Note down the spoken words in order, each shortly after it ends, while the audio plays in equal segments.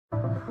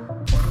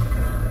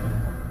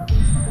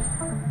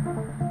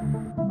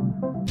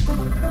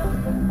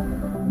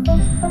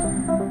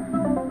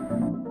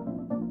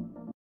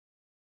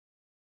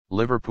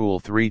Liverpool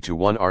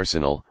 3-1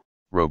 Arsenal.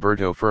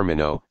 Roberto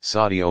Firmino,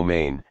 Sadio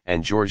Mane,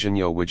 and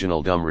Jorginho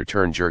Wijnaldum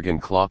return Jurgen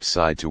Klopp's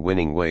side to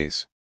winning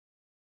ways.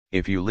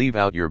 If you leave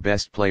out your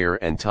best player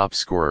and top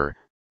scorer,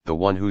 the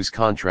one whose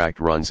contract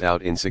runs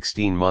out in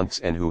 16 months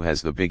and who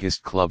has the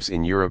biggest clubs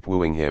in Europe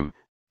wooing him,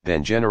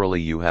 then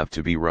generally you have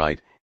to be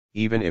right,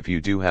 even if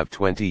you do have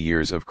 20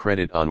 years of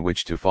credit on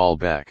which to fall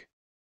back.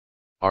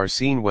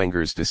 Arsene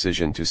Wenger's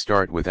decision to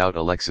start without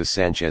Alexis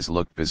Sanchez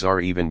looked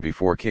bizarre even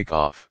before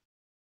kick-off.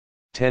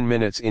 10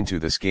 minutes into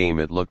this game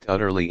it looked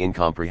utterly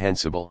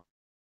incomprehensible.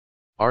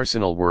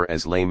 Arsenal were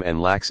as lame and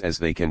lax as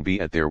they can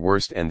be at their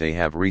worst, and they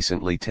have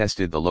recently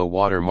tested the low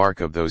water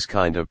mark of those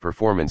kind of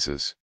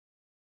performances.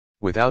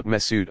 Without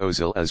Mesut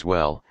Ozil as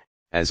well,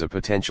 as a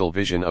potential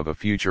vision of a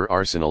future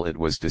Arsenal, it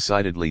was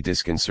decidedly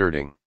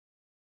disconcerting.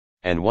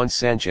 And once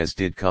Sanchez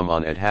did come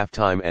on at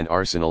halftime and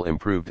Arsenal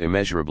improved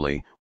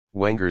immeasurably,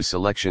 Wenger's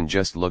selection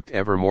just looked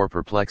ever more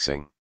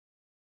perplexing.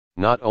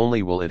 Not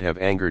only will it have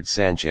angered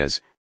Sanchez,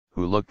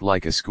 who looked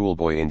like a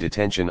schoolboy in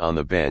detention on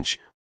the bench,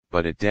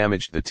 but it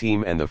damaged the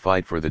team and the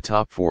fight for the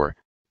top four,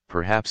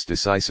 perhaps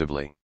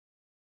decisively.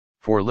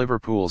 For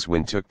Liverpool's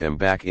win took them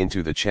back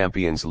into the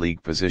Champions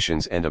League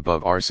positions and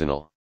above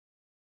Arsenal.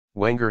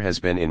 Wenger has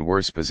been in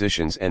worse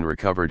positions and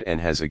recovered and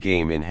has a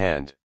game in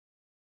hand.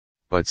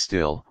 But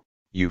still,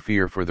 you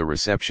fear for the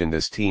reception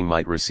this team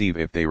might receive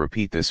if they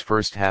repeat this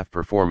first-half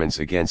performance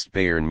against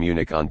Bayern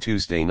Munich on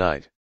Tuesday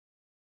night.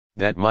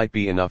 That might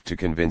be enough to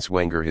convince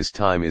Wenger his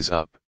time is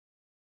up.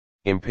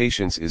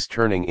 Impatience is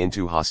turning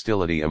into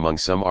hostility among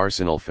some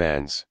Arsenal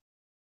fans.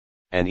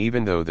 And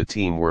even though the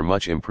team were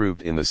much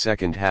improved in the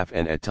second half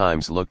and at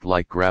times looked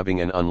like grabbing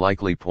an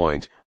unlikely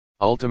point,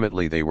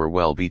 ultimately they were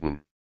well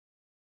beaten.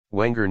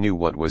 Wenger knew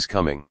what was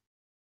coming.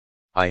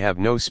 "I have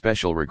no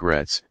special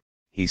regrets,"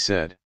 he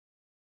said.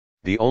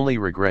 "The only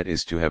regret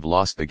is to have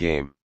lost the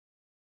game.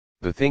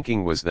 The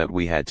thinking was that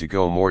we had to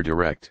go more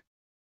direct.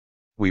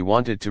 We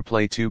wanted to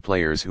play two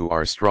players who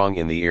are strong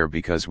in the air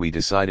because we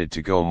decided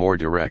to go more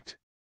direct.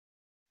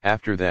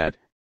 After that,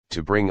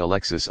 to bring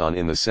Alexis on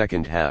in the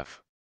second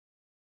half.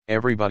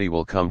 Everybody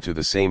will come to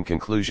the same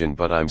conclusion,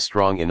 but I'm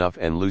strong enough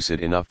and lucid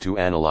enough to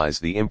analyze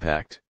the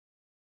impact.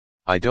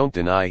 I don't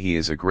deny he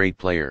is a great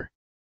player.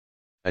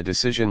 A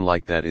decision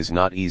like that is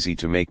not easy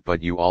to make,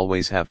 but you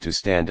always have to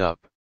stand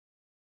up."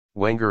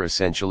 Wenger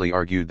essentially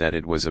argued that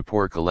it was a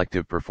poor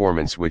collective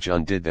performance which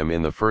undid them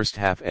in the first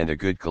half and a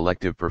good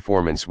collective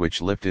performance which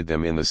lifted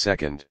them in the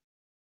second.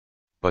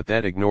 But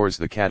that ignores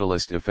the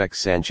catalyst effect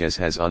Sanchez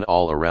has on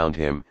all around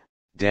him.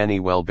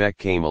 Danny Welbeck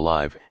came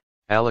alive,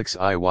 Alex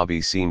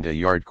Iwobi seemed a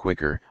yard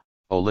quicker,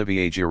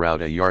 Olivier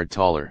Giroud a yard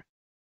taller.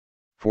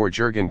 For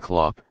Jurgen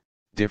Klopp,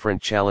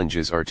 different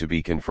challenges are to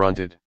be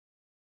confronted.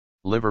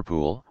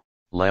 Liverpool,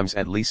 lambs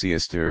at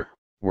Leicester,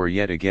 were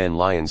yet again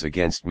lions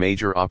against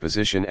major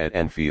opposition at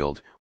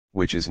Anfield,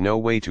 which is no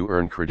way to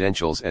earn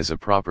credentials as a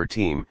proper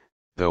team,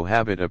 though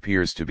habit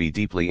appears to be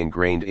deeply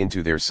ingrained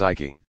into their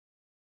psyche.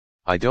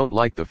 "I don't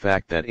like the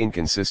fact that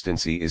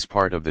inconsistency is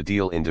part of the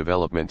deal in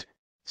development,"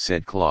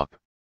 said Klopp.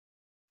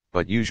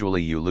 "But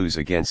usually you lose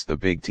against the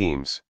big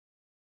teams.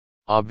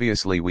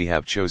 Obviously we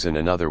have chosen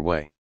another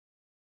way.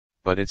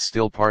 But it's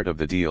still part of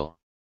the deal.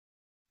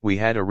 We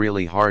had a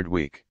really hard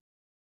week.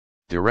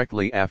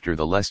 Directly after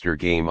the Leicester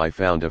game I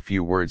found a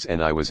few words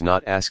and I was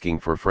not asking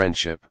for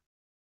friendship.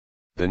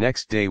 The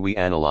next day we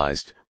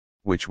analyzed,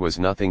 which was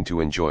nothing to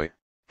enjoy,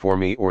 for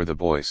me or the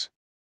boys.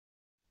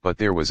 But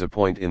there was a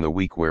point in the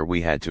week where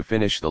we had to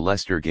finish the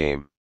Leicester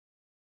game.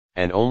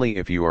 And only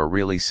if you are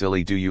really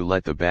silly do you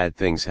let the bad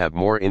things have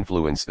more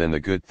influence than the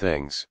good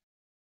things."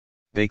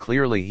 They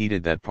clearly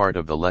heeded that part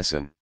of the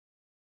lesson.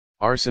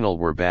 Arsenal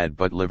were bad,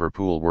 but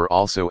Liverpool were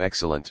also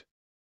excellent.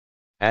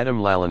 Adam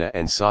Lallana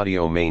and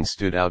Sadio Mane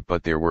stood out,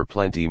 but there were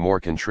plenty more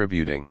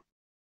contributing.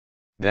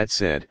 That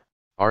said,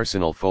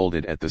 Arsenal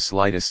folded at the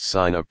slightest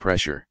sign of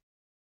pressure.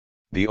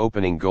 The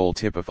opening goal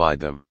typified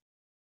them.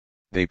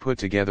 They put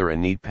together a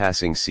neat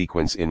passing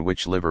sequence in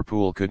which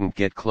Liverpool couldn't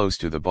get close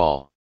to the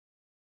ball.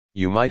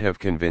 You might have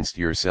convinced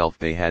yourself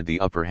they had the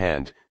upper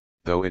hand,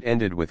 though it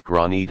ended with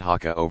Granit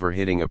Xhaka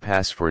overhitting a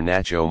pass for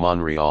Nacho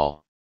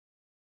Monreal.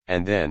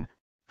 And then,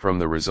 from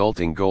the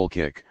resulting goal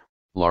kick,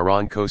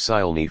 Laurent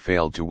Koscielny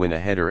failed to win a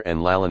header and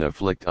Lallana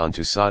flicked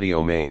onto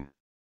Sadio Mane.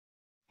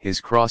 His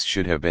cross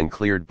should have been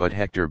cleared, but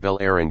Hector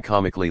Bellerin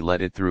comically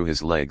let it through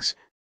his legs,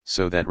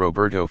 so that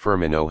Roberto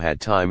Firmino had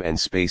time and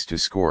space to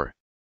score.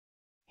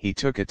 He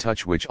took a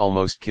touch which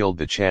almost killed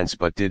the chance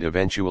but did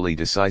eventually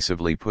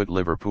decisively put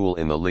Liverpool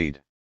in the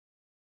lead.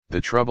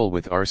 The trouble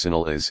with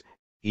Arsenal is,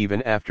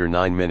 even after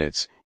 9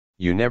 minutes,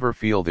 you never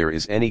feel there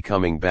is any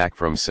coming back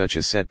from such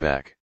a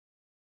setback.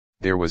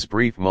 There was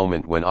brief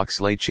moment when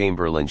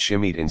Oxlade-Chamberlain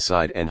shimmied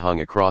inside and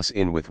hung a cross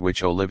in with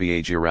which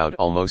Olivier Giroud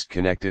almost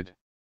connected.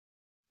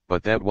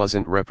 But that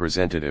wasn't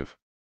representative.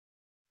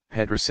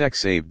 Petrusek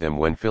saved them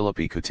when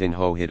Filipe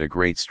Coutinho hit a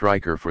great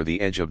striker for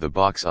the edge of the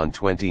box on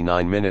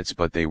 29 minutes,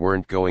 but they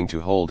weren't going to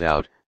hold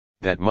out,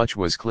 that much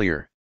was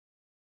clear.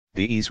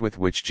 The ease with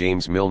which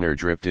James Milner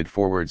drifted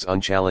forwards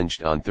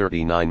unchallenged on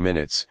 39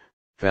 minutes,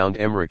 found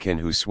Emre Can,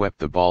 who swept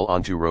the ball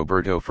onto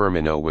Roberto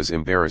Firmino, was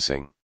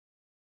embarrassing.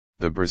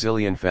 The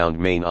Brazilian found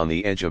Main on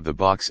the edge of the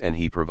box and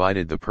he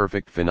provided the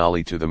perfect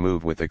finale to the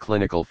move with a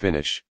clinical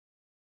finish.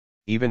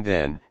 Even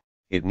then,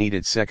 it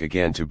needed Sek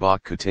again to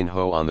balk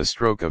Coutinho on the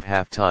stroke of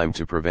half-time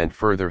to prevent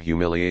further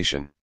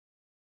humiliation.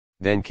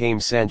 Then came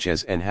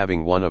Sanchez, and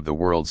having one of the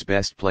world's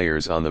best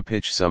players on the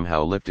pitch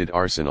somehow lifted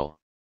Arsenal.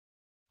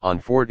 On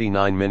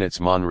 49 minutes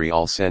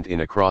Monreal sent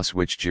in a cross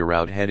which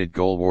Giroud headed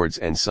goalwards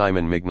and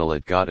Simon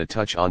Mignolet got a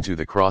touch onto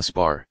the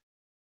crossbar.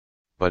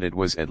 But it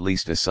was at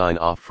least a sign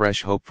of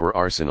fresh hope for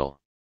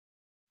Arsenal.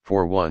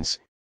 For once,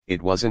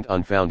 it wasn't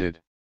unfounded.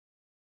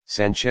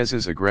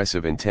 Sanchez's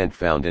aggressive intent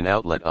found an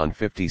outlet on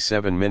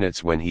 57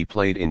 minutes when he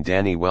played in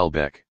Danny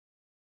Welbeck.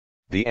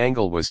 The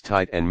angle was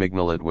tight and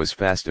Mignolet was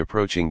fast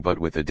approaching, but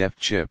with a deft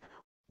chip,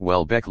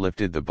 Welbeck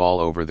lifted the ball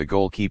over the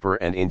goalkeeper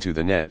and into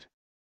the net.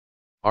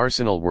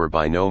 Arsenal were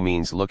by no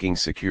means looking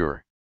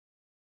secure.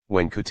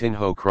 When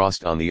Coutinho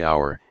crossed on the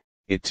hour,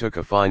 it took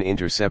a fine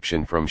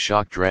interception from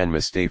Shakhdran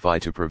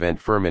Mustafi to prevent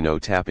Firmino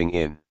tapping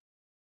in.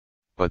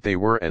 But they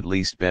were at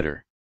least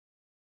better.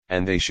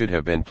 And they should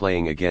have been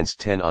playing against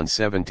 10 on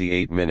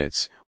 78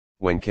 minutes,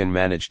 when Can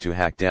managed to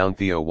hack down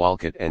Theo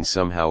Walcott and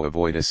somehow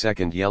avoid a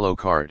second yellow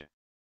card.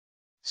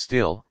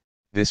 Still,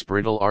 this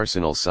brittle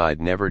Arsenal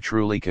side never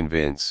truly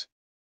convince.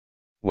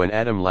 When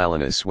Adam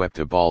Lallana swept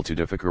a ball to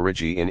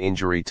Divock in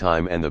injury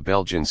time and the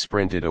Belgian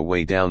sprinted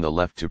away down the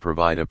left to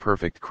provide a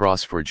perfect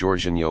cross for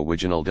Jorginho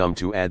Wijnaldum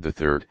to add the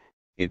third,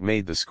 it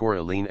made the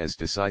score lean as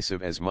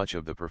decisive as much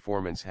of the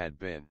performance had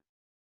been.